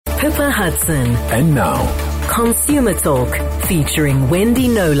Pippa Hudson. And now, Consumer Talk featuring Wendy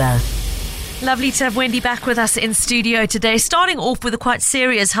Knowler. Lovely to have Wendy back with us in studio today, starting off with a quite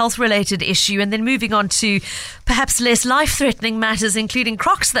serious health-related issue and then moving on to perhaps less life-threatening matters, including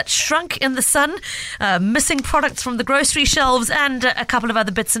Crocs that shrunk in the sun, missing products from the grocery shelves, and a couple of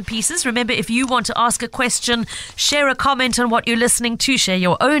other bits and pieces. Remember, if you want to ask a question, share a comment on what you're listening to, share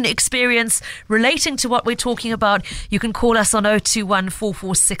your own experience relating to what we're talking about, you can call us on 021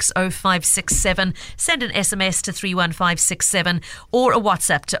 446 0567, send an SMS to 31567 or a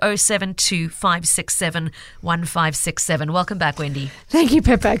WhatsApp to 072 567 1567. Welcome back, Wendy. Thank you,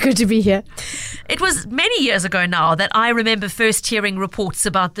 Pippa. Good to be here. It was many years ago now that I remember first hearing reports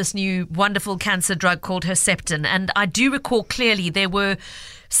about this new wonderful cancer drug called Herceptin, and I do recall clearly there were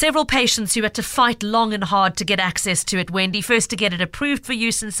several patients who had to fight long and hard to get access to it, Wendy. First to get it approved for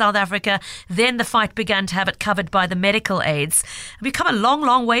use in South Africa, then the fight began to have it covered by the medical aids. We've come a long,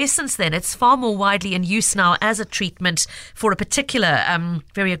 long way since then. It's far more widely in use now as a treatment for a particular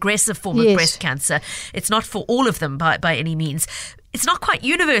very aggressive form of breast cancer. It's not for all of them by any means. It's not quite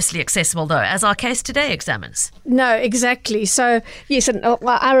universally accessible, though, as our case today examines. No, exactly. So, yes, and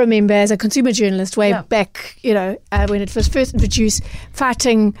I remember as a consumer journalist way back, when it was first introduced,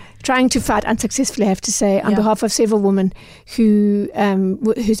 trying to fight unsuccessfully, I have to say, on behalf of several women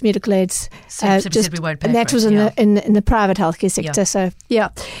whose medical aids said we won't pay and that for was it, in the private healthcare sector. So,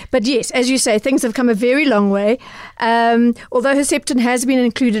 but yes, as you say, things have come a very long way. Although Herceptin has been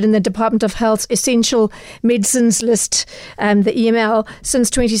included in the Department of Health's essential medicines list, the EML,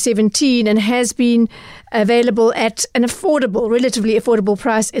 since 2017, and has been available at an relatively affordable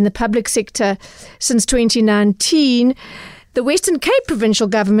price in the public sector since 2019. The Western Cape provincial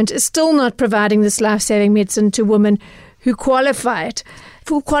government is still not providing this life-saving medicine to women who qualify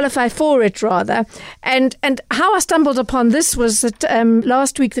for it, rather. And how I stumbled upon this was that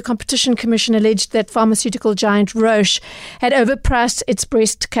last week the Competition Commission alleged that pharmaceutical giant Roche had overpriced its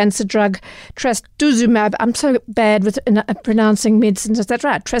breast cancer drug trastuzumab. I'm so bad with pronouncing medicines. Is that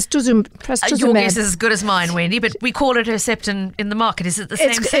right? Trastuzumab. Your guess is as good as mine, Wendy, but we call it Herceptin in the market. Is it the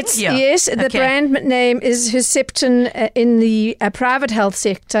same thing? Yes, the brand name is Herceptin in the private health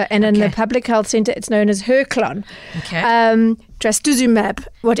sector, and in the public health centre it's known as Herclon. Trastuzumab,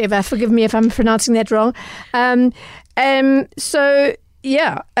 whatever. Forgive me if I'm pronouncing that wrong. The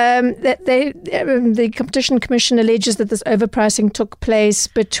Competition Commission alleges that this overpricing took place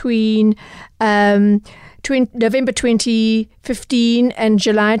between November 2015 and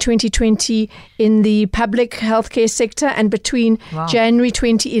July 2020 in the public healthcare sector, and between January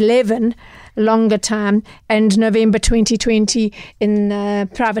 2011, longer time, and November 2020 in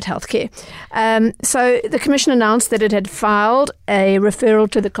private healthcare. So the Commission announced that it had filed a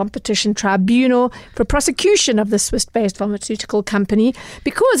referral to the Competition Tribunal for prosecution of the Swiss-based pharmaceutical company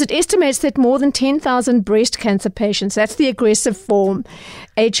because it estimates that more than 10,000 breast cancer patients, that's the aggressive form,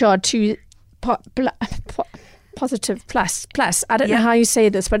 HR2 positive plus. I don't know how you say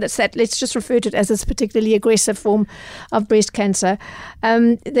this, but it's that. Let's just refer to it as this particularly aggressive form of breast cancer.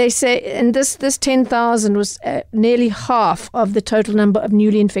 They say, and this 10,000 was nearly half of the total number of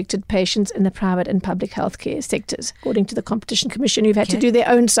newly infected patients in the private and public healthcare sectors, according to the Competition Commission, who've had to do their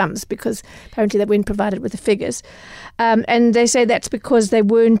own sums because apparently they weren't provided with the figures. And they say that's because they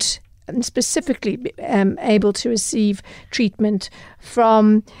weren't specifically able to receive treatment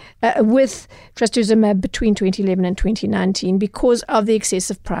with trastuzumab between 2011 and 2019 because of the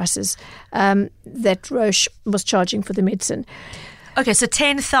excessive prices that Roche was charging for the medicine. Okay, so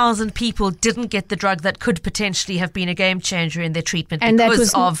 10,000 people didn't get the drug that could potentially have been a game changer in their treatment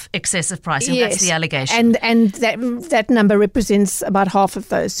because of excessive pricing. Yes, that's the allegation. And that number represents about half of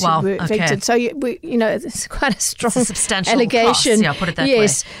those who were affected. So, it's quite a strong substantial allegation. Class, put it that way.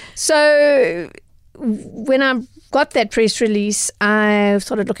 So when I got that press release, I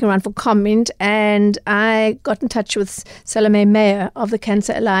started looking around for comment, and I got in touch with Salome Meyer of the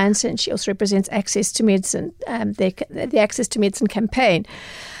Cancer Alliance, and she also represents Access to Medicine, the Access to Medicine campaign.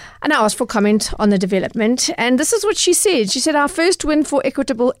 And I asked for comment on the development, and this is what she said. She said, our first win for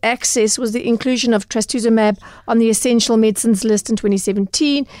equitable access was the inclusion of trastuzumab on the essential medicines list in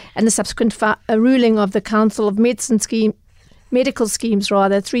 2017, and the subsequent ruling of the Council of Medical Schemes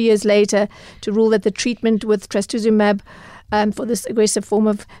 3 years later to rule that the treatment with trastuzumab for this aggressive form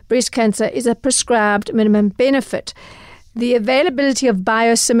of breast cancer is a prescribed minimum benefit. The availability of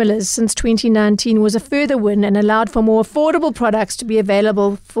biosimilars since 2019 was a further win and allowed for more affordable products to be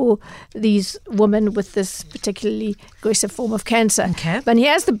available for these women with this particularly aggressive form of cancer. Okay. But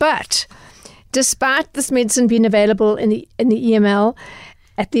here's the but. Despite this medicine being available in the EML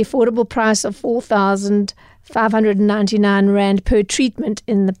at the affordable price of 4,000 599 Rand per treatment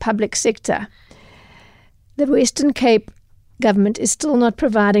in the public sector. The Western Cape government is still not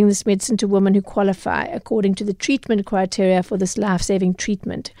providing this medicine to women who qualify according to the treatment criteria for this life-saving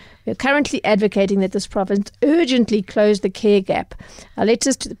treatment. We are currently advocating that this province urgently close the care gap. Our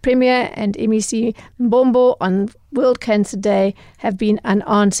letters to the Premier and MEC Mbombo on World Cancer Day have been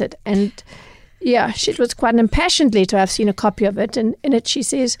unanswered. And yeah, it was quite an impassioned letter. I've seen a copy of it. And in it she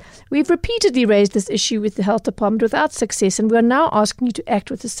says, "We've repeatedly raised this issue with the Health Department without success, and we are now asking you to act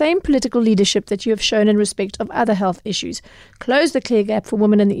with the same political leadership that you have shown in respect of other health issues. Close the care gap for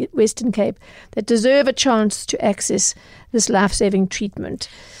women in the Western Cape that deserve a chance to access this life-saving treatment."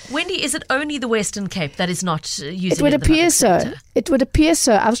 Wendy, is it only the Western Cape that is not using It would appear so. It would appear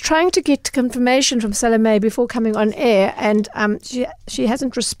so. I was trying to get confirmation from Salome before coming on air, and she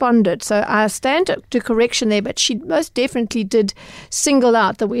hasn't responded. So I stand to correction there, but she most definitely did single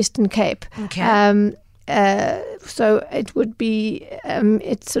out the Western Cape. Okay. So it would be,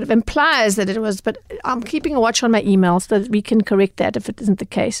 it sort of implies that it was, but I'm keeping a watch on my emails so that we can correct that if it isn't the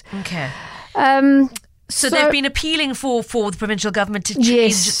case. Okay. So they've been appealing for the provincial government to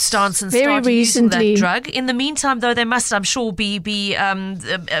change its stance and start using that drug. In the meantime, though, they must, I'm sure, be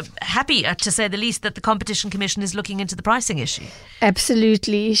happy, to say the least, that the Competition Commission is looking into the pricing issue.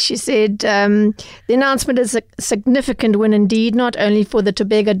 Absolutely. She said the announcement is a significant win indeed, not only for the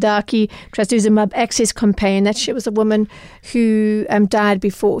Tobeka Daki Trastuzumab Access campaign. That she was a woman who died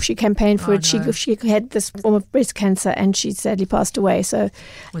before she campaigned for it. No. She had this form of breast cancer and she sadly passed away. So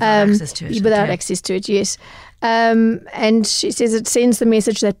without access to it. Without access to it, yes. And she says it sends the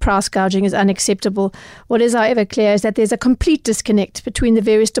message that price gouging is unacceptable. What is, however, clear is that there's a complete disconnect between the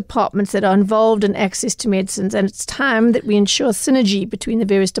various departments that are involved in access to medicines, and it's time that we ensure synergy between the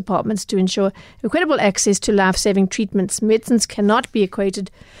various departments to ensure equitable access to life-saving treatments. Medicines cannot be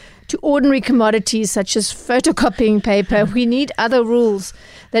equated to ordinary commodities such as photocopying paper. We need other rules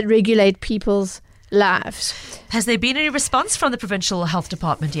that regulate people's lives. Has there been any response from the Provincial Health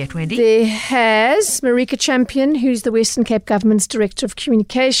Department yet, Wendy? There has. Marika Champion, who's the Western Cape Government's Director of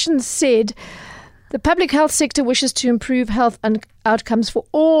Communications, said the public health sector wishes to improve health outcomes for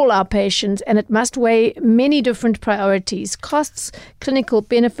all our patients, and it must weigh many different priorities: costs, clinical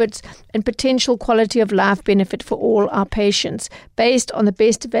benefits, and potential quality of life benefit for all our patients. Based on the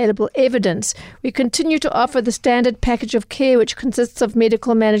best available evidence, we continue to offer the standard package of care, which consists of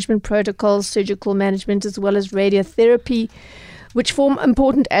medical management protocols, surgical management, as well as radiotherapy, which form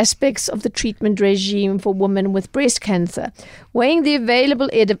important aspects of the treatment regime for women with breast cancer. Weighing the available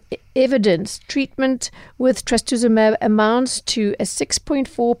evidence, treatment with trastuzumab amounts to a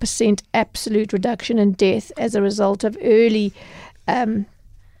 6.4% absolute reduction in death as a result of early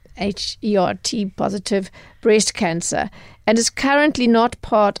HER2 positive breast cancer, and is currently not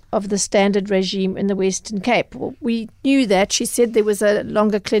part of the standard regime in the Western Cape. Well, we knew that. She said there was a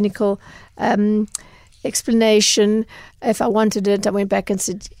longer clinical explanation. If I wanted it, I went back and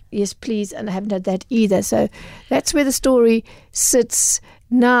said, yes, please, and I haven't had that either. So that's where the story sits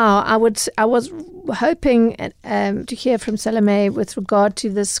now. I was hoping to hear from Salome with regard to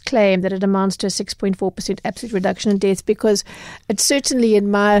this claim that it amounts to a 6.4% absolute reduction in deaths, because it's certainly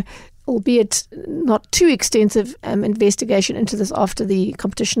in my, albeit not too extensive, investigation into this after the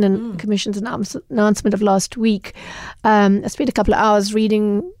Competition and Commission's announcement of last week. I spent a couple of hours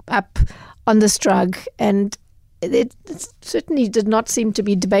reading up on this drug, and it certainly did not seem to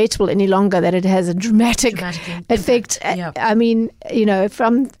be debatable any longer that it has a dramatic effect. Yeah. I mean,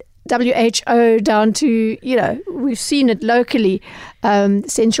 from WHO down to, we've seen it locally,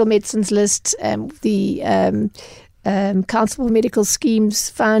 Essential Medicines List, the Council for Medical Schemes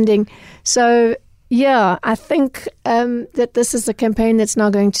funding. So, yeah, I think that this is a campaign that's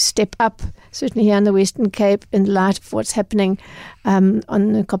now going to step up, certainly here in the Western Cape, in light of what's happening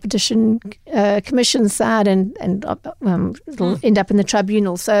on the Competition Commission side, and it'll end up in the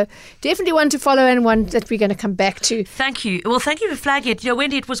tribunal. So definitely one to follow, and one that we're going to come back to. Thank you. Well, thank you for flagging it.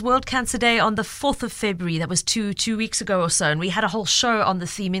 Wendy, it was World Cancer Day on the 4th of February. That was two weeks ago or so, and we had a whole show on the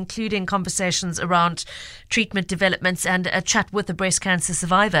theme, including conversations around treatment developments and a chat with a breast cancer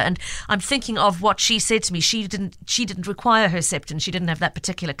survivor. And I'm thinking of what she said to me. She didn't require Herceptin. She didn't have that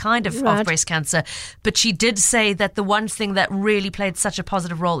particular kind of breast cancer, but she did say that the one thing that really played such a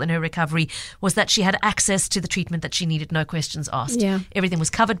positive role in her recovery was that she had access to the treatment that she needed, no questions asked. Yeah. Everything was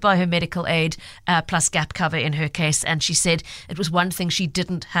covered by her medical aid, plus gap cover in her case, and she said it was one thing she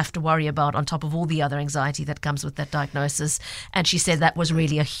didn't have to worry about on top of all the other anxiety that comes with that diagnosis. And she said that was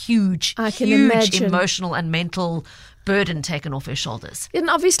really a huge imagine. Emotional and mental burden taken off her shoulders. And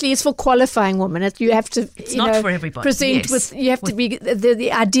obviously, it's for qualifying women. You have to, it's not for everybody. Present with. You have to be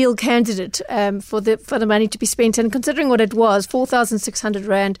the ideal candidate for the money to be spent. And considering what it was, 4,600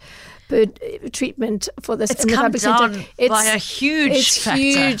 rand per treatment for this. It's come down by a huge factor.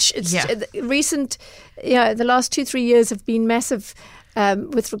 Huge. It's recent. The last 2-3 years have been massive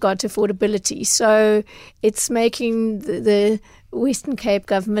with regard to affordability. So it's making the Western Cape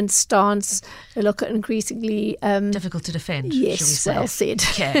government stance look increasingly difficult to defend. Yes, shall we say? well said.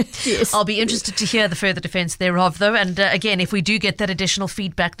 Okay. Yes. I'll be interested to hear the further defence thereof, though. And again, if we do get that additional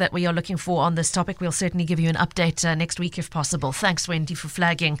feedback that we are looking for on this topic, we'll certainly give you an update next week if possible. Thanks, Wendy, for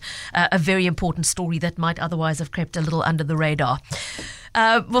flagging a very important story that might otherwise have crept a little under the radar.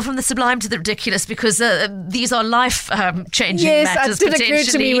 Well, from the sublime to the ridiculous, because these are life-changing matters. Yes, it did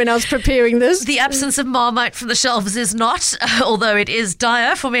occur to me when I was preparing this. The absence of Marmite from the shelves is not, although it is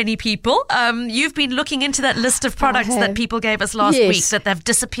dire for many people. You've been looking into that list of products that people gave us last week that they've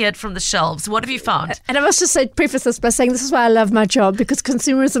disappeared from the shelves. What have you found? And I must just preface this by saying this is why I love my job, because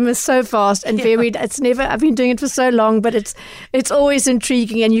consumerism is so fast and varied. I've been doing it for so long, but it's always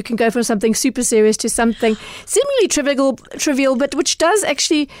intriguing, and you can go from something super serious to something seemingly trivial, but which does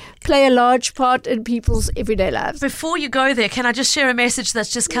actually play a large part in people's everyday lives. Before you go there, can I just share a message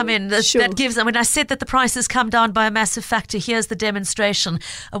that's just come in that gives, when I said that the prices come down by a massive factor, here's the demonstration.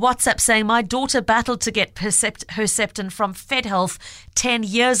 A WhatsApp saying, my daughter battled to get Herceptin from FedHealth 10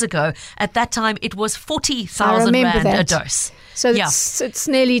 years ago. At that time, it was 40,000 rand a dose. So it's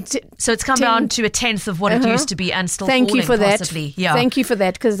nearly... so it's come down to a tenth of what it used to be, and still falling possibly. Yeah. Thank you for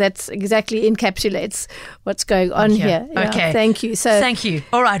that, because that's exactly encapsulates what's going on here. Yeah, okay. Thank you. Thank you.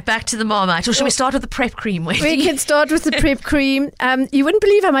 All right, back to the Marmite. Or should we start with the prep cream, Wendy? We can start with the prep cream. You wouldn't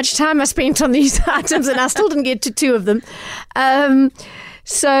believe how much time I spent on these items, and I still didn't get to 2 of them.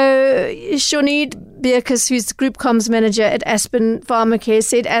 So Shawnee Bierkus, who's the group comms manager at Aspen Pharmacare,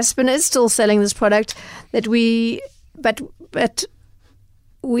 said Aspen is still selling this product, but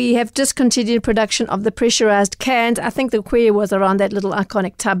we have discontinued production of the pressurized cans. I think the query was around that little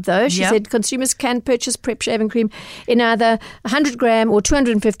iconic tub, though. She said consumers can purchase prep shaving cream in either 100-gram or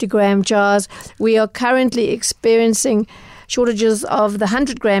 250-gram jars. We are currently experiencing shortages of the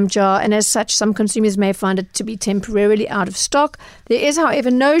 100-gram jar, and as such, some consumers may find it to be temporarily out of stock. There is,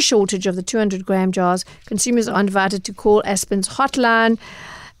 however, no shortage of the 200-gram jars. Consumers are invited to call Aspen's hotline.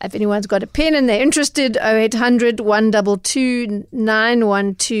 If anyone's got a pen and they're interested, 0800 122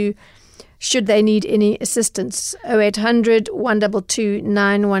 912, should they need any assistance. 0800 122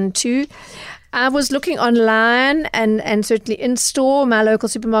 912. I was looking online and certainly in store, my local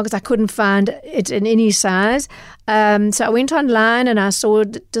supermarkets, I couldn't find it in any size. So I went online and I saw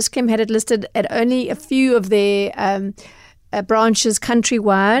Dis-Chem had it listed at only a few of their branches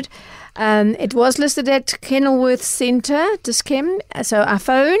countrywide. It was listed at Kenilworth Centre, Dis-Chem. So I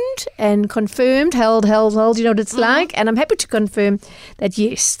phoned and confirmed, held, you know what it's like. And I'm happy to confirm that,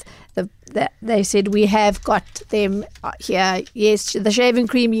 yes, they said we have got them here. Yes, the shaving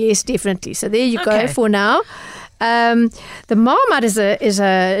cream, yes, definitely. So there you go for now. The Marmite is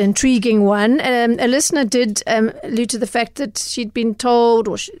a intriguing one. A listener did allude to the fact that she'd been told,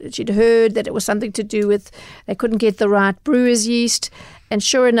 or she'd heard, that it was something to do with they couldn't get the right brewer's yeast. And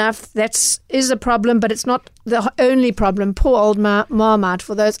sure enough, that is a problem, but it's not the only problem. Poor old Marmite.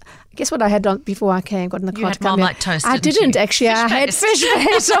 For those, guess what I had on before I got in the car. You had Marmite toast, I didn't actually. I had fish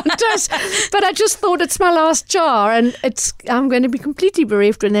paste on toast, but I just thought it's my last jar, and I'm going to be completely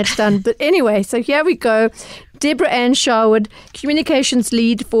bereft when that's done. But anyway, so here we go. Deborah Ann Sharwood, communications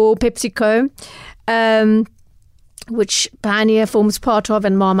lead for PepsiCo, which Pioneer forms part of,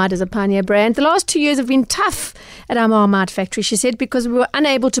 and Marmite is a Pioneer brand. The last 2 years have been tough at our Marmite factory, she said, because we were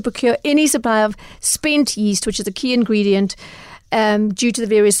unable to procure any supply of spent yeast, which is a key ingredient, due to the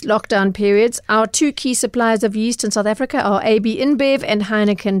various lockdown periods. Our 2 key suppliers of yeast in South Africa are AB InBev and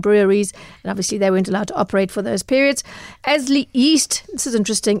Heineken breweries, and obviously they weren't allowed to operate for those periods. As yeast, this is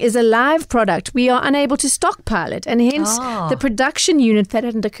interesting, is a live product, we are unable to stockpile it, and hence the production unit, that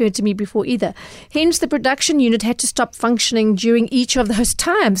hadn't occurred to me before either, hence the production unit had to stop functioning during each of those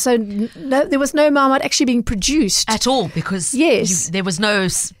times. So there was no Marmite actually being produced. At all, because there was no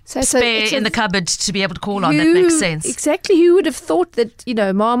spare in the cupboard to be able to call on. That makes sense. Exactly. Who would have thought that,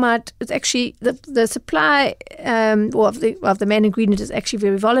 Marmite is actually the supply of the main ingredient is actually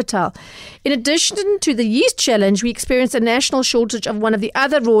very volatile. In addition to the yeast challenge, we experienced a national shortage of one of the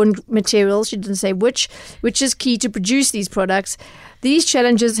other raw materials, she didn't say which is key to produce these products. These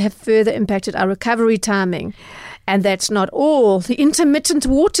challenges have further impacted our recovery timing. And that's not all. The intermittent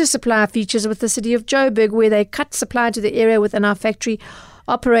water supply features with the city of Joburg, where they cut supply to the area within our factory,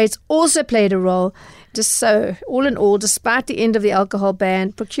 operates also played a role. Just so, all in all, despite the end of the alcohol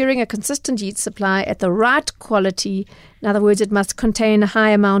ban, procuring a consistent yeast supply at the right quality, in other words, it must contain a high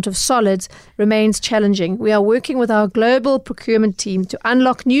amount of solids, remains challenging. We are working with our global procurement team to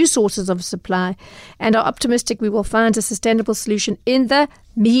unlock new sources of supply and are optimistic we will find a sustainable solution in the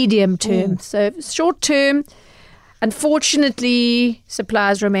medium term. So, short term, unfortunately,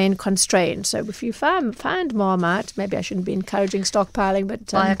 supplies remain constrained. So if you find Marmite, maybe I shouldn't be encouraging stockpiling,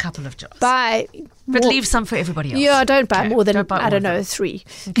 but buy a couple of jars. But leave some for everybody else. Yeah, don't buy more than, I don't know, 3.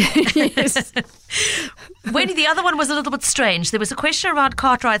 Yes. Wendy, the other one was a little bit strange. There was a question around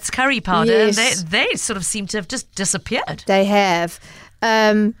Cartwright's curry powder, Yes. and they sort of seem to have just disappeared. They have.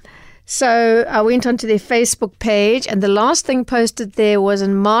 So I went onto their Facebook page, and the last thing posted there was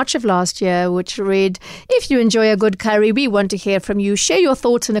in March of last year, which read, "If you enjoy a good curry, we want to hear from you. Share your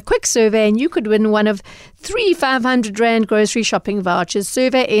thoughts in a quick survey and you could win one of 3 500 grocery shopping vouchers."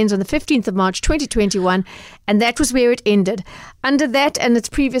 Survey ends on the 15th of March 2021, and that was where it ended. Under that and its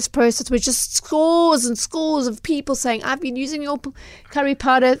previous process were just scores and scores of people saying, "I've been using your curry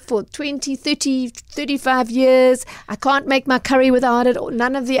powder for 20, 30, 35 years. I can't make my curry without it. Or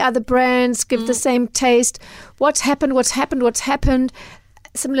none of the other brands give the same taste. What's happened?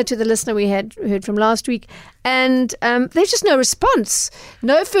 Similar to the listener we had heard from last week. And there's just no response.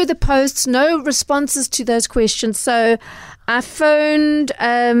 No further posts, no responses to those questions. So I phoned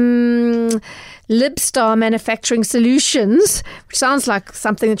Libstar Manufacturing Solutions, which sounds like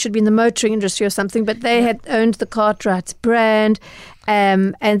something that should be in the motoring industry or something, but they had owned the Cartwrights brand.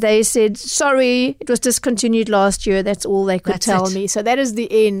 And they said, sorry, it was discontinued last year. That's all they could tell me. So that is the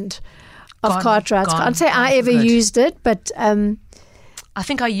end of Cartwrights. Can't say I ever used it, but I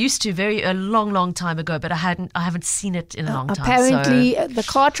think I used to a long time ago, but I haven't seen it in a long time. Apparently, the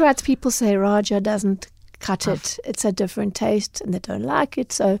Cartwrights people say Raja doesn't cut it. It's a different taste, and they don't like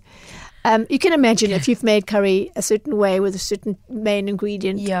it. So you can imagine if you've made curry a certain way with a certain main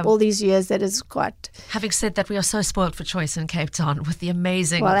ingredient all these years, that is quite... Having said that, we are so spoiled for choice in Cape Town with the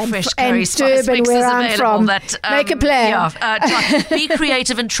amazing fresh and curry spice Durban, mixes where I'm available. from. That, make a plan. Be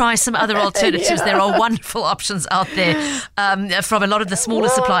creative and try some other alternatives. There are wonderful options out there from a lot of the smaller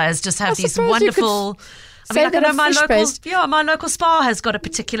suppliers. Just have these wonderful... I know my local Spar has got a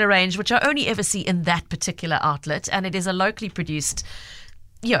particular range which I only ever see in that particular outlet, and it is a locally produced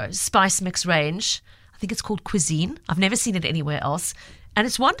spice mix range. I think it's called Cuisine. I've never seen it anywhere else, and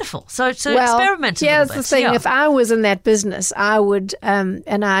it's wonderful. So experiment a little bit. Here's the thing. If I was in that business, I would, and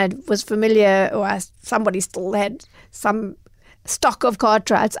I was familiar, or somebody still had some stock of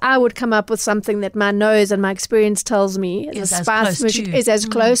Cartwrights, I would come up with something that my nose and my experience tells me is as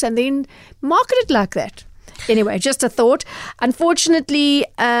close, and then market it like that. Anyway, just a thought. Unfortunately,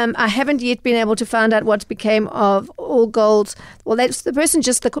 I haven't yet been able to find out what became of All Gold's. Well, the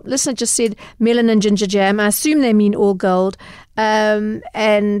listener just said melon and ginger jam. I assume they mean All Gold,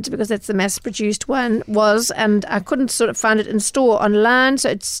 and because that's the mass-produced one and I couldn't sort of find it in store online.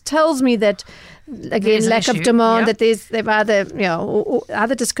 So it tells me that, again, lack of demand, that they've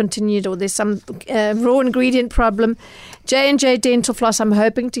either discontinued or there's some raw ingredient problem. J&J Dental Floss, I'm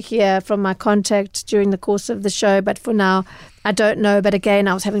hoping to hear from my contact during the course of the show, but for now, I don't know. But again,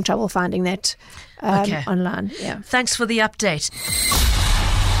 I was having trouble finding that online. Yeah. Thanks for the update.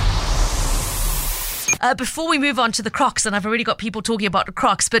 Before we move on to the Crocs, and I've already got people talking about the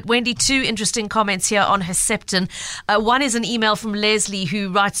Crocs, but Wendy, 2 interesting comments here on Herceptin. One is an email from Leslie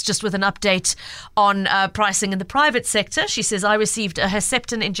who writes just with an update on pricing in the private sector. She says, I received a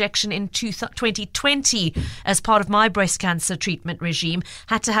Herceptin injection in 2020 as part of my breast cancer treatment regime.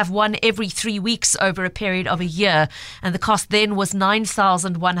 Had to have one every 3 weeks over a period of a year. And the cost then was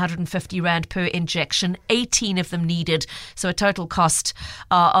 9,150 Rand per injection, 18 of them needed. So a total cost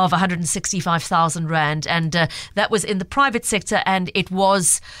of 165,000 Rand. And that was in the private sector, and it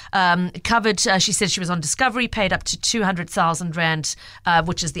was covered. She said she was on Discovery, paid up to 200,000 Rand,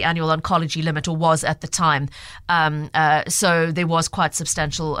 which is the annual oncology limit, or was at the time. So there was quite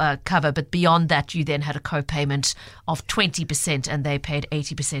substantial cover. But beyond that, you then had a co-payment of 20%, and they paid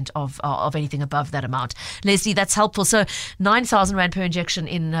 80% of anything above that amount. Leslie, that's helpful. So 9,000 Rand per injection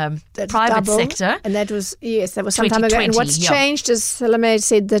in private sector. And that was some time ago. And what's changed is Salome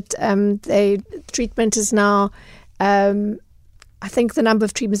said that the treatment is now, I think the number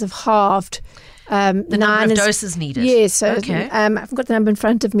of treatments have halved. The number of doses needed. Yes. So I haven't got the number in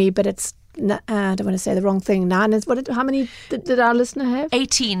front of me, but it's I don't want to say the wrong thing. 9 is how many did our listener have?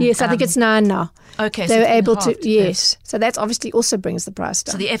 18. Yes, I think it's 9 now. Okay, they so were able to. halved. Yes, so that's obviously also brings the price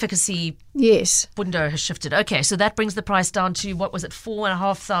down. So the efficacy yes window has shifted. Okay, so that brings the price down to, what was it,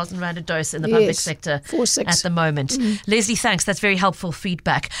 4,500 rand a dose in the public sector 4,600 at the moment. Leslie, thanks. That's very helpful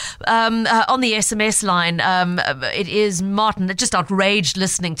feedback. On the SMS line, it is Martin, just outraged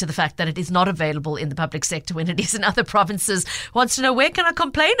listening to the fact that it is not available in the public sector when it is in other provinces. Wants to know, where can I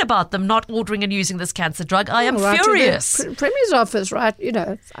complain about them not ordering and using this cancer drug? I am furious. Premier's office, right? You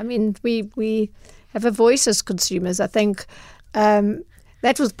know, I mean, we have a voice as consumers. I think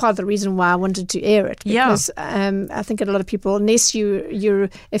that was part of the reason why I wanted to air it. Because I think a lot of people, unless you're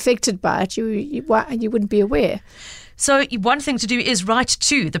affected by it, you wouldn't be aware. So one thing to do is write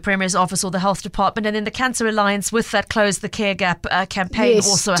to the Premier's office or the Health Department, and then the Cancer Alliance with that Close the Care Gap campaign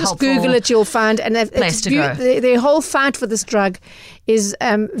also just helpful. Google it, you'll find. And place to go. The whole fight for this drug is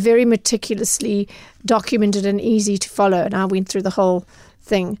very meticulously documented and easy to follow. And I went through the whole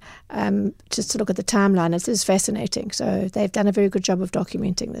thing just to look at the timeline. It is fascinating. So they've done a very good job of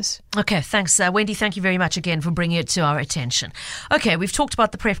documenting this. Okay, thanks, Wendy. Thank you very much again for bringing it to our attention. Okay, we've talked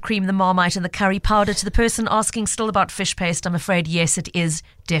about the Prep cream, the Marmite and the curry powder. To the person asking still about fish paste, I'm afraid, yes, it is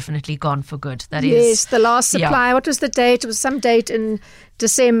definitely gone for good. Yes, the last supply. Yeah. What was the date? It was some date in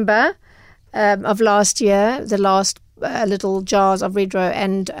December of last year. The last little jars of Red Row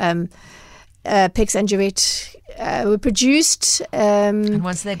and Pix and Duet were produced. And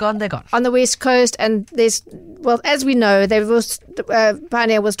once they're gone, they're gone. On the West Coast. And as we know,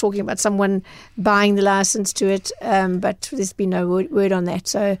 Pioneer was talking about someone buying the license to it, but there's been no word on that.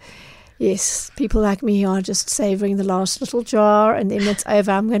 So, yes, people like me are just savouring the last little jar, and then it's over.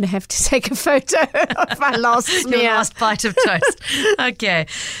 I'm going to have to take a photo of my last smear. Your last bite of toast. Okay.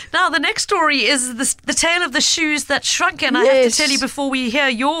 Now, the next story is the tale of the shoes that shrunk. And I have to tell you, before we hear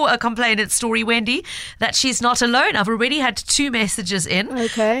your complainant story, Wendy, that she's not alone. I've already had 2 messages in.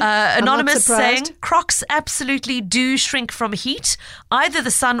 Okay. Anonymous saying, Crocs absolutely do shrink from heat, either the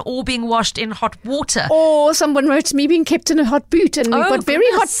sun or being washed in hot water. Or someone wrote to me being kept in a hot boot, and we've got very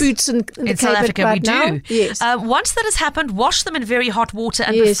hot boots in South Africa, right we do. Now. Yes. Once that has happened, wash them in very hot water,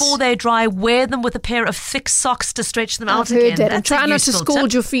 and before they dry, wear them with a pair of thick socks to stretch them out again. That. And try not to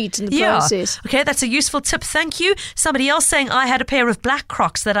scald your feet in the process. Okay, that's a useful tip. Thank you. Somebody else saying, I had a pair of black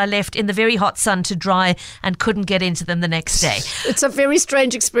Crocs that I left in the very hot sun to dry and couldn't get into them the next day. It's a very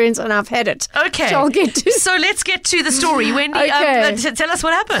strange experience, and I've had it. Okay. So I'll get to. So let's get to the story. Wendy, tell us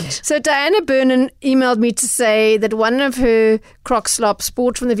what happened. So Diana Burnan emailed me to say that one of her Croc slops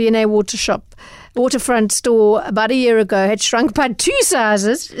bought from the V&A waterfront store about a year ago had shrunk by 2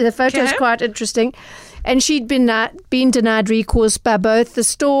 sizes. The photo is quite interesting. And she'd been denied recourse by both the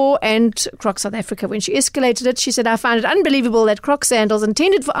store and Crocs South Africa. When she escalated it, she said, I find it unbelievable that Croc sandals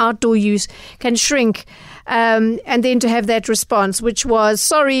intended for outdoor use can shrink. And then to have that response, which was,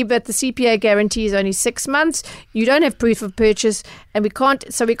 sorry, but the CPA guarantee is only 6 months. You don't have proof of purchase, and we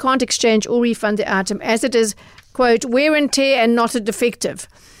can't exchange or refund the item as it is, quote, wear and tear and not a defective.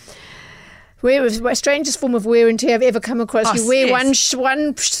 Strangest form of wear and tear I've ever come across. You wear one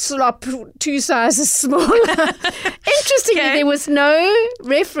slop 2 sizes smaller. Interestingly, there was no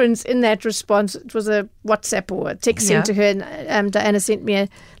reference in that response. It was a WhatsApp or a text sent to her, and Diana sent me a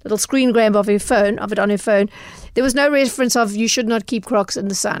little screen grab of it on her phone. There was no reference of you should not keep Crocs in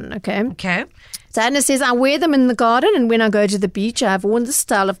the sun. Okay. Diana says, I wear them in the garden, and when I go to the beach, I have worn this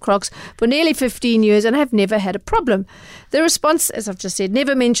style of Crocs for nearly 15 years and have never had a problem. The response, as I've just said,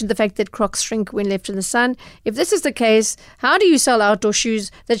 never mentioned the fact that Crocs shrink when left in the sun. If this is the case, how do you sell outdoor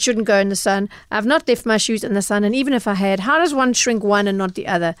shoes that shouldn't go in the sun? I've not left my shoes in the sun, and even if I had, how does one shrink one and not the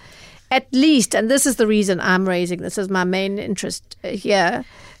other? At least, and this is the reason I'm raising this as my main interest here,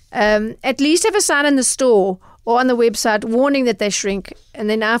 at least have a sign in the store or on the website warning that they shrink, and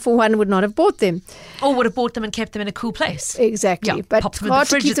then I, for one, would not have bought them. Or would have bought them and kept them in a cool place. Exactly. Yeah, but hard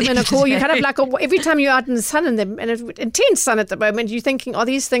to keep them in a cool. You kind of like, every time you're out in the sun, and it's intense sun at the moment, you're thinking, are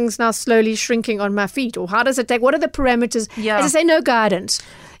these things now slowly shrinking on my feet? Or how does it take? What are the parameters? Yeah. As I say, no guidance.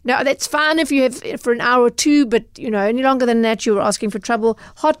 No, that's fine if you have for an hour or 2, but, any longer than that, you're asking for trouble.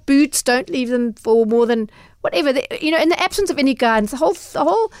 Hot boots, don't leave them for more than whatever. In the absence of any guidance, the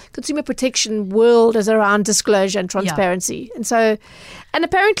whole consumer protection world is around disclosure and transparency. Yeah. And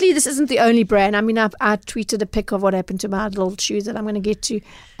apparently this isn't the only brand. I mean, I tweeted a pic of what happened to my little shoes that I'm going to get to.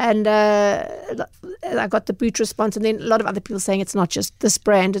 And I got the boot response. And then a lot of other people saying it's not just this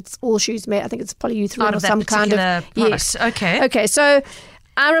brand, it's all shoes made. I think it's polyurethane or some kind of product. Yes. Okay. Okay, so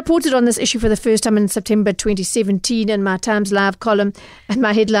I reported on this issue for the first time in September 2017 in my Times Live column, and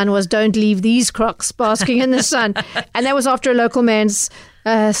my headline was "Don't leave these Crocs basking in the sun," and that was after a local man's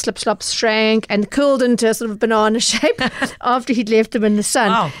slip-slop shrank and curled into a sort of banana shape after he'd left them in the sun.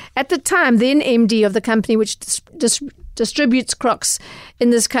 Wow. At the time, then MD of the company which distributes Crocs in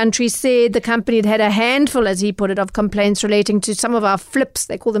this country said the company had had a handful, as he put it, of complaints relating to some of our flips.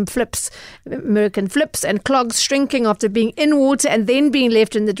 They call them flips, American flips, and clogs shrinking after being in water and then being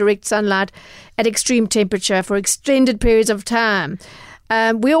left in the direct sunlight at extreme temperature for extended periods of time.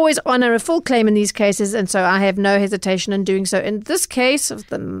 We always honour a full claim in these cases, and so I have no hesitation in doing so. In this case of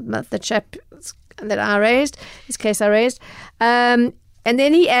the chap that I raised, his case I raised, and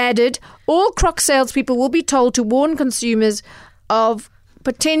then he added, all Crocs salespeople will be told to warn consumers of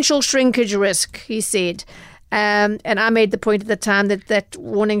potential shrinkage risk, he said. And I made the point at the time that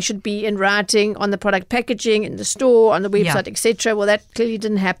warning should be in writing on the product packaging, in the store, on the website, etc. Well, that clearly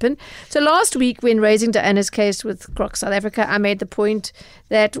didn't happen. So last week, when raising Diana's case with Crocs South Africa, I made the point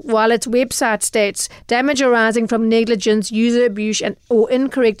that while its website states damage arising from negligence, user abuse, or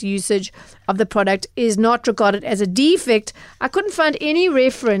incorrect usage of the product is not regarded as a defect, I couldn't find any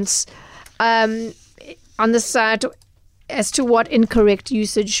reference on the site as to what incorrect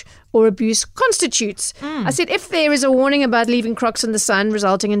usage or abuse constitutes. I said, if there is a warning about leaving Crocs in the sun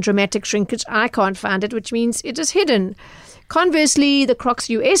resulting in dramatic shrinkage, I can't find it, which means it is hidden. Conversely, the Crocs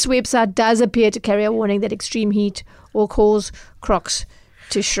US website does appear to carry a warning that extreme heat will cause Crocs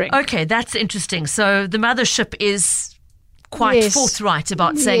to shrink. Okay, that's interesting. So the mothership is quite forthright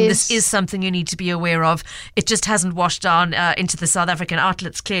about saying this is something you need to be aware of. It just hasn't washed down into the South African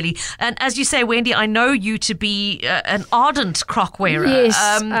outlets, clearly. And as you say, Wendy, I know you to be an ardent Croc wearer. Yes,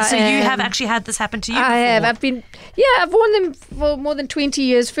 so you have actually had this happen to you before. I have. I've worn them for more than 20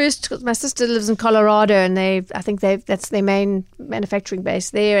 years. First, because my sister lives in Colorado, and that's their main manufacturing base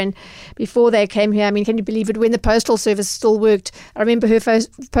there. And before they came here, I mean, can you believe it? When the postal service still worked, I remember her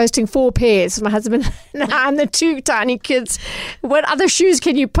posting 4 pairs. My husband and I and the 2 tiny kids. What other shoes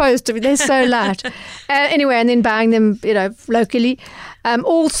can you post? I mean, they're so light. Anyway, and then buying them, locally,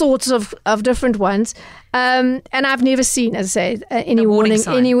 all sorts of different ones. And I've never seen, as I say, any warning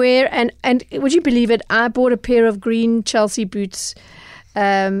anywhere. And would you believe it? I bought a pair of green Chelsea boots,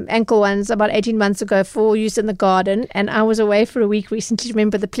 ankle ones, about 18 months ago for use in the garden. And I was away for a week recently.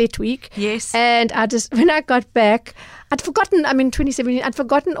 Remember the Plet week? Yes. And when I got back, I'd forgotten. 2017. I'd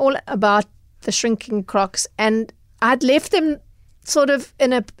forgotten all about the shrinking Crocs, and I'd left them sort of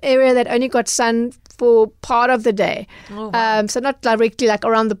in an area that only got sun for part of the day. Oh, wow. So not directly like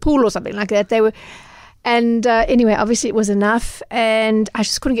around the pool or something like that. They were, and anyway, obviously it was enough, and I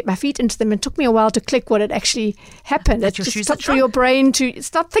just couldn't get my feet into them. It took me a while to click what had actually happened. It's just tough for your brain to.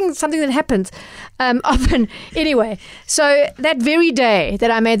 It's not something that happens often. Anyway, so that very day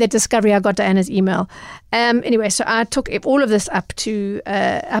that I made that discovery, I got Diana's email. Anyway, so I took all of this up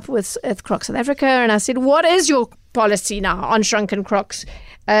with Crocs South Africa, and I said, "What is your policy now on shrunken Crocs?"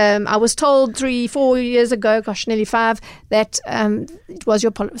 I was told 3-4 years ago, nearly 5, that it was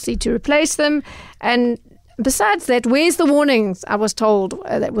your policy to replace them. And besides that, where's the warnings? I was told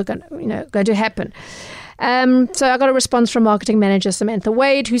that were going to happen. So I got a response from marketing manager Samantha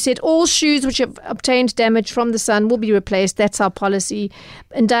Wade, who said all shoes which have obtained damage from the sun will be replaced. That's our policy.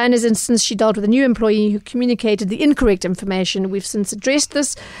 In Diana's instance, she dealt with a new employee who communicated the incorrect information. We've since addressed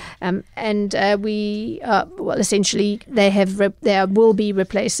this, and essentially they will be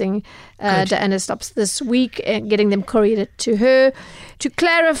replacing Diana's stops this week and getting them couriered to her. To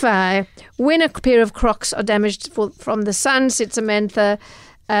clarify, when a pair of Crocs are damaged from the sun, said Samantha,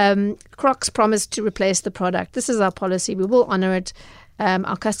 Crocs promised to replace the product. This is our policy. We will honour it.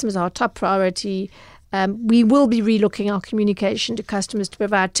 Our customers are our top priority. We will be relooking our communication to customers to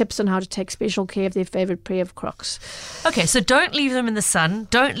provide tips on how to take special care of their favourite pair of Crocs. Okay, so don't leave them in the sun.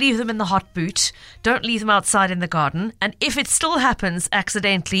 Don't leave them in the hot boot. Don't leave them outside in the garden. And if it still happens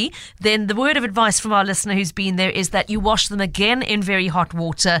accidentally, then the word of advice from our listener who's been there is that you wash them again in very hot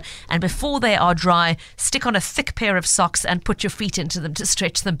water. And before they are dry, stick on a thick pair of socks and put your feet into them to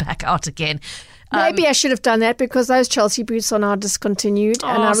stretch them back out again. Maybe I should have done that because those Chelsea boots are now discontinued,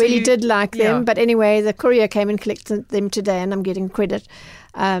 and I really did like them. But anyway, the courier came and collected them today, and I'm getting credit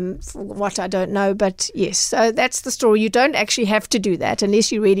for what I don't know. But yes, so that's the story. You don't actually have to do that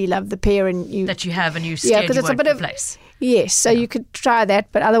unless you really love the pair and you scared you won't replace. Yes, so you could try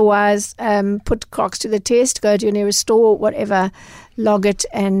that, but otherwise put Crocs to the test, go to your nearest store, whatever log it,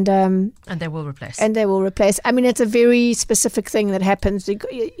 and they will replace. And they will replace. I mean, it's a very specific thing that happens.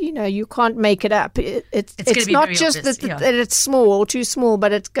 You can't make it up. It's not just that it's small or too small,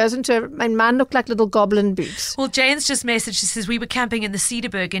 but it goes into. Mine look like little goblin boots. Well, Jane's just messaged. She says, we were camping in the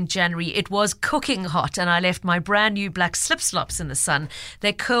Cedarburg in January. It was cooking hot, and I left my brand new black slip-slops in the sun.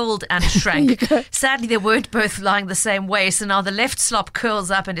 They curled and shrank. Sadly, they weren't both lying the same way, so now the left slop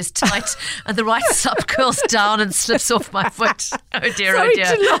curls up and is tight, and the right slop curls down and slips off my foot. Oh dear, Sorry oh dear.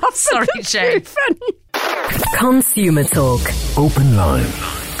 to laugh, Sorry, Jane. Consumer Talk. Open line.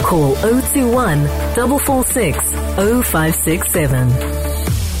 Call 021 446 0567.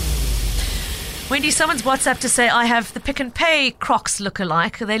 Wendy, someone's WhatsApp to say, I have the Pick and Pay Crocs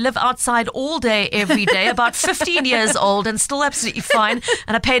look-alike. They live outside all day, every day, about 15 years old and still absolutely fine.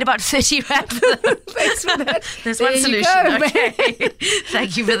 And I paid about 30 Rand for them. Thanks for that. There's There one you solution. go, Okay.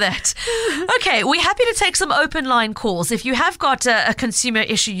 Thank you for that. Okay, we're happy to take some open line calls. If you have got a consumer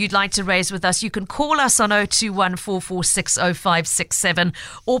issue you'd like to raise with us, you can call us on 021 446 0567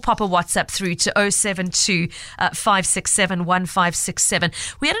 or pop a WhatsApp through to 072 567 1567.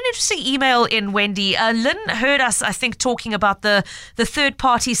 We had an interesting email in, Wendy. Lynn heard us, I think, talking about the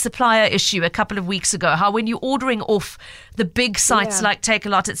third-party supplier issue a couple of weeks ago, how when you're ordering off the big sites like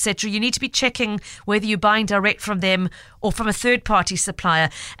Takealot, etc., you need to be checking whether you're buying direct from them or from a third-party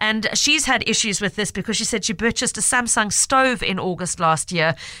supplier. And she's had issues with this because she said she purchased a Samsung stove in August last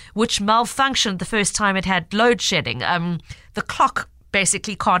year, which malfunctioned the first time it had load shedding. The clock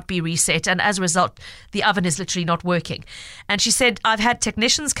basically can't be reset, and as a result the oven is literally not working. And she said, I've had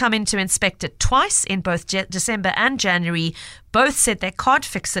technicians come in to inspect it twice in both December and January. Both said they can't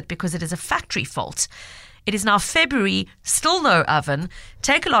fix it because it is a factory fault. It is now February, still no oven.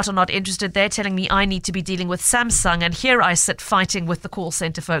 Takealot are not interested. They're telling me I need to be dealing with Samsung, and here I sit fighting with the call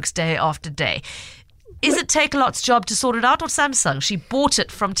centre folks day after day. Is it Takealot's job to sort it out, or Samsung? She bought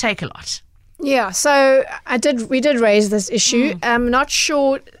it from Takealot. Yeah, so we did raise this issue. I'm not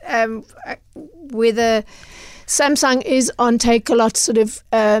sure whether Samsung is on Takealot sort of,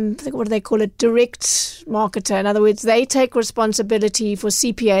 what do they call it, direct marketer. In other words, they take responsibility for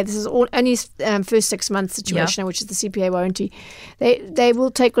CPA. This is only first 6 months situation, which is the CPA warranty. They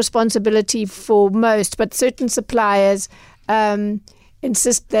will take responsibility for most, but certain suppliers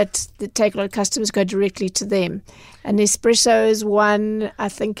insist that the Takealot customers go directly to them. And Nespresso is one. I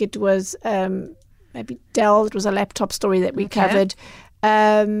think it was maybe Dell. It was a laptop story that we covered.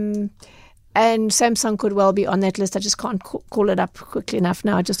 And Samsung could well be on that list. I just can't call it up quickly enough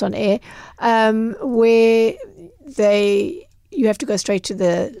now, just on air, where you have to go straight to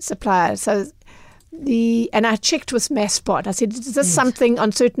the supplier. So and I checked with Masspot. I said, is this something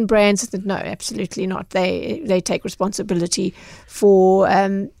on certain brands? I said, no, absolutely not. They take responsibility for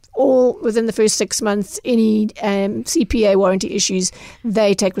all within the first 6 months, any CPA warranty issues,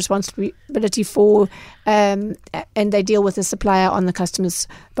 they take responsibility for, and they deal with the supplier on the customer's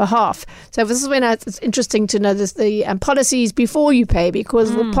behalf. So this is when it's interesting to know the policies before you pay,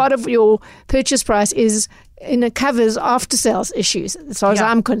 because part of your purchase price covers after sales issues, as far as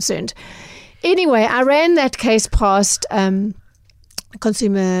I'm concerned. Anyway, I ran that case past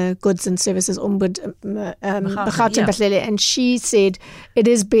Consumer Goods and Services Ombud, and she said it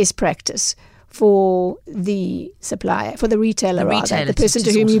is best practice for the supplier, for the retailer, the person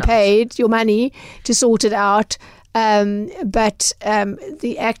to whom you paid your money, to sort it out. But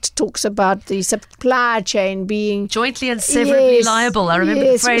the Act talks about the supply chain being jointly and severally liable. I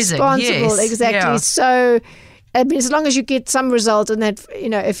remember the phrasing. Responsible, exactly. Yeah. So, I mean, as long as you get some result, and that,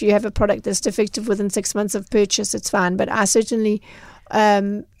 if you have a product that's defective within 6 months of purchase, it's fine. But I certainly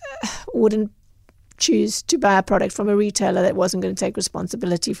wouldn't choose to buy a product from a retailer that wasn't going to take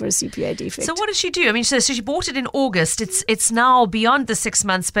responsibility for a CPA defect. So what did she do? I mean, so she bought it in August. It's now beyond the 6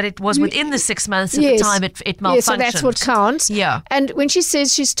 months, but it was within the 6 months at the time it malfunctioned. Yes, so that's what counts. Yeah. And when she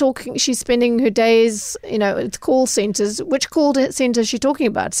says she's spending her days, at call centres, which call centre is she talking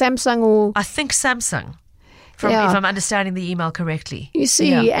about? Samsung or? I think Samsung. If I'm understanding the email correctly. You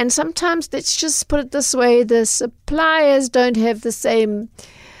see, and sometimes, let's just put it this way, the suppliers don't have the same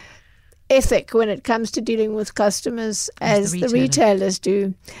ethic when it comes to dealing with customers as the retailers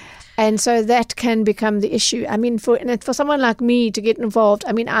do. And so that can become the issue. I mean, for someone like me to get involved,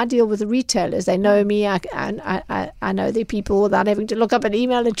 I mean, I deal with the retailers. They know me. I know their people without having to look up an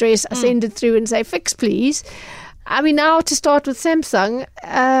email address. I send it through and say, fix, please. I mean, now to start with Samsung,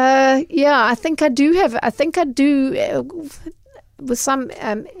 I think I do, with some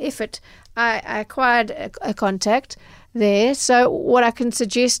effort, I acquired a contact there. So what I can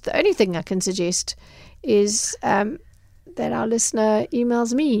suggest, the only thing I can suggest is that our listener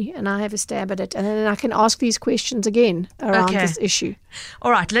emails me and I have a stab at it, and then I can ask these questions again around this issue.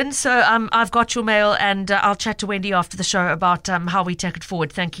 All right, Lynn. So I've got your mail, and I'll chat to Wendy after the show about how we take it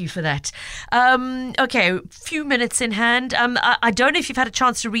forward. Thank you for that. Okay, few minutes in hand. I don't know if you've had a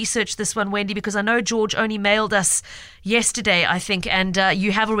chance to research this one, Wendy, because I know George only mailed us yesterday, I think, and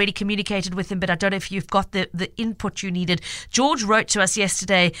you have already communicated with him, but I don't know if you've got the input you needed. George wrote to us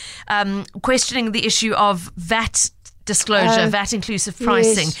yesterday questioning the issue of VAT disclosure, VAT inclusive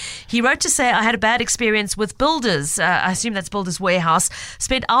pricing. Yes. He wrote to say, I had a bad experience with Builders. I assume that's Builders Warehouse.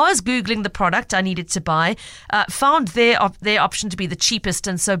 Spent hours Googling the product I needed to buy. Found their option to be the cheapest,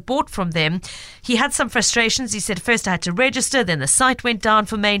 and so bought from them. He had some frustrations. He said, first I had to register, then the site went down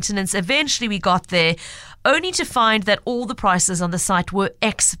for maintenance. Eventually we got there, only to find that all the prices on the site were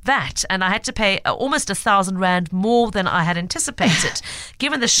ex-VAT, and I had to pay almost R1,000 more than I had anticipated.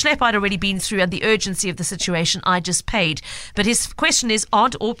 Given the schlep I'd already been through and the urgency of the situation, I just paid. But his question is,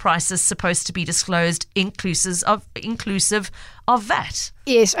 aren't all prices supposed to be disclosed inclusive of VAT?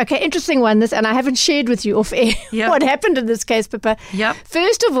 Yes, okay, interesting one, this, and I haven't shared with you off air what happened in this case, Pippa. Yep.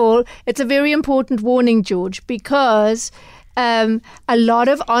 First of all, it's a very important warning, George, because a lot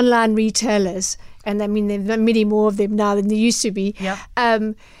of online retailers, and I mean there are many more of them now than there used to be,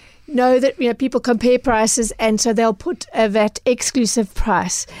 know that people compare prices, and so they'll put a VAT exclusive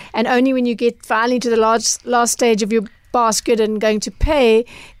price, and only when you get finally to the last stage of your basket and going to pay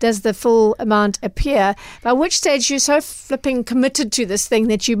does the full amount appear, by which stage you're so flipping committed to this thing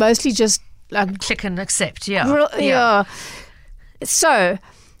that you mostly just click and accept. So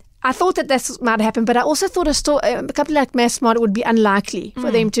I thought that this might happen, but I also thought a company like Massmart, it would be unlikely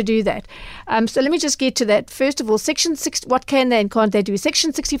for them to do that. So let me just get to that. First of all, Section 6, what can they and can't they do?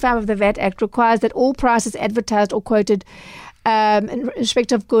 Section 65 of the VAT Act requires that all prices advertised or quoted in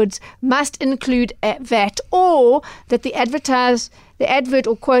respect of goods must include a VAT, or that the advert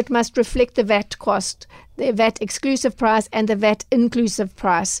or quote must reflect the VAT cost, the VAT exclusive price and the VAT inclusive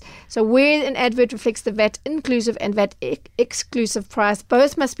price. So where an advert reflects the VAT inclusive and VAT exclusive price,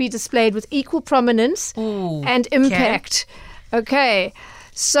 both must be displayed with equal prominence and impact. Okay.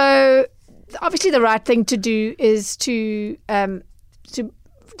 So obviously the right thing to do is to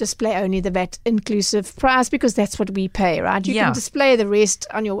display only the VAT inclusive price, because that's what we pay, right? You can display the rest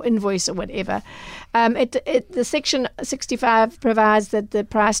on your invoice or whatever. The Section 65 provides that the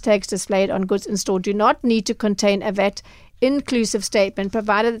price tags displayed on goods in store do not need to contain a VAT inclusive statement,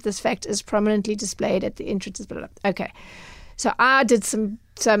 provided that this fact is prominently displayed at the entrance. Okay. So I did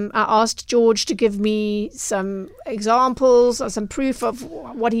I asked George to give me some examples or some proof of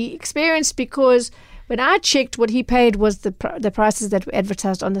what he experienced, because when I checked, what he paid was the prices that were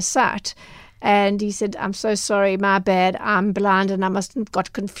advertised on the site. And he said, I'm so sorry, my bad, I'm blind and I must have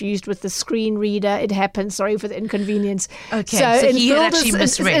got confused with the screen reader. It happened, sorry for the inconvenience. Okay, so he had actually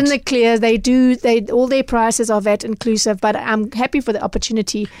misread. In the clear, all their prices are VAT inclusive, but I'm happy for the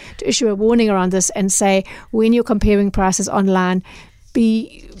opportunity to issue a warning around this and say, when you're comparing prices online,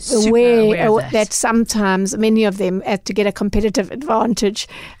 be aware that sometimes many of them, to get a competitive advantage,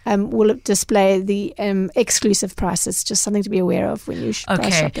 will display the exclusive prices. Just something to be aware of when you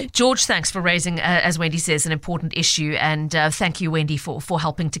price shopping. George, thanks for raising, as Wendy says, an important issue, and thank you, Wendy, for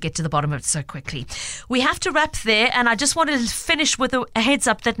helping to get to the bottom of it so quickly. We have to wrap there, and I just wanted to finish with a heads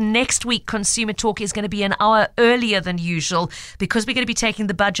up that next week Consumer Talk is going to be an hour earlier than usual, because we're going to be taking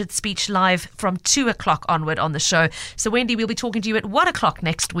the budget speech live from 2 o'clock onward on the show. So Wendy, we'll be talking to you at 1 o'clock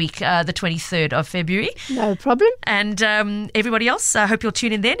next week, the 23rd of February. No problem. And everybody else, I hope you'll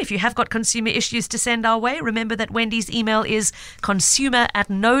tune in then. If you have got consumer issues to send our way, remember that Wendy's email is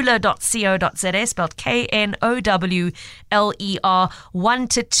consumer@knowler.co.za, spelled KNOWLER, 1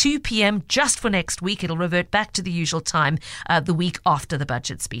 to 2 p.m. just for next week. It'll revert back to the usual time the week after the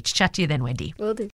budget speech. Chat to you then, Wendy. Will do.